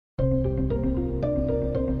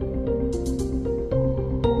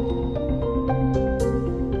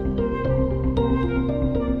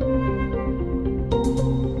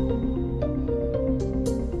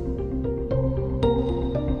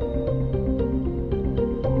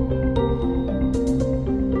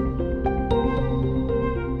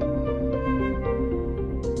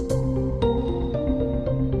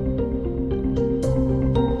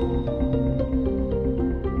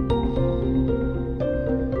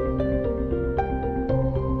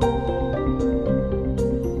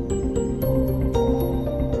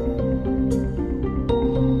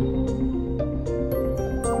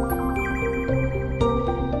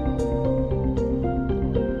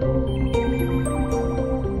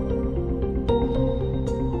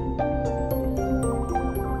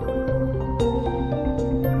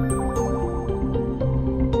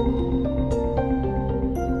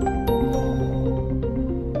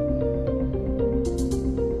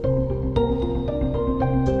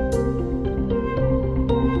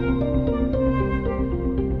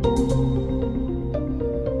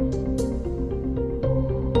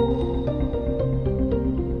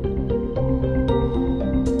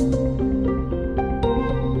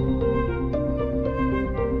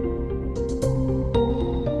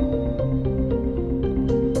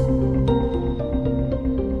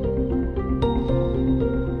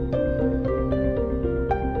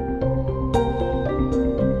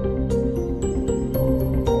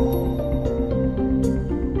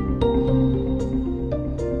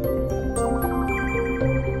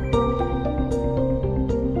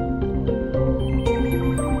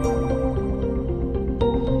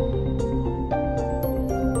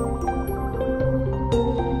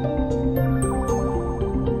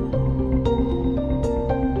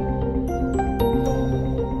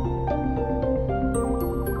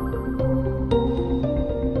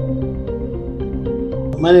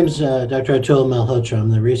My name is Dr. Atul Malhotra. I'm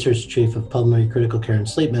the Research Chief of Pulmonary Critical Care and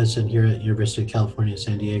Sleep Medicine here at University of California,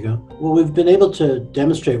 San Diego. What we've been able to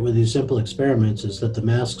demonstrate with these simple experiments is that the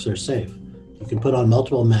masks are safe. You can put on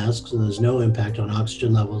multiple masks and there's no impact on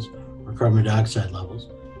oxygen levels or carbon dioxide levels.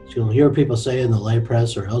 So you'll hear people say in the lay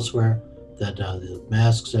press or elsewhere that the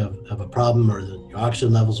masks have a problem, or that your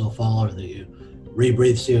oxygen levels will fall, or that you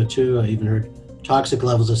rebreathe CO2. I even heard toxic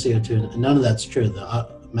levels of CO2. None of that's true. The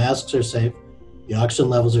masks are safe. The oxygen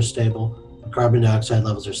levels are stable, the carbon dioxide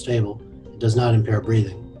levels are stable. It does not impair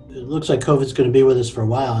breathing. It looks like COVID's going to be with us for a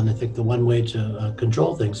while, and I think the one way to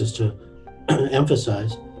control things is to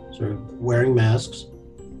emphasize sort of wearing masks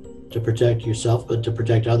to protect yourself, but to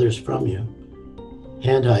protect others from you,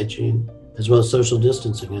 hand hygiene, as well as social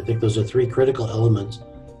distancing. I think those are three critical elements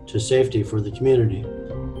to safety for the community.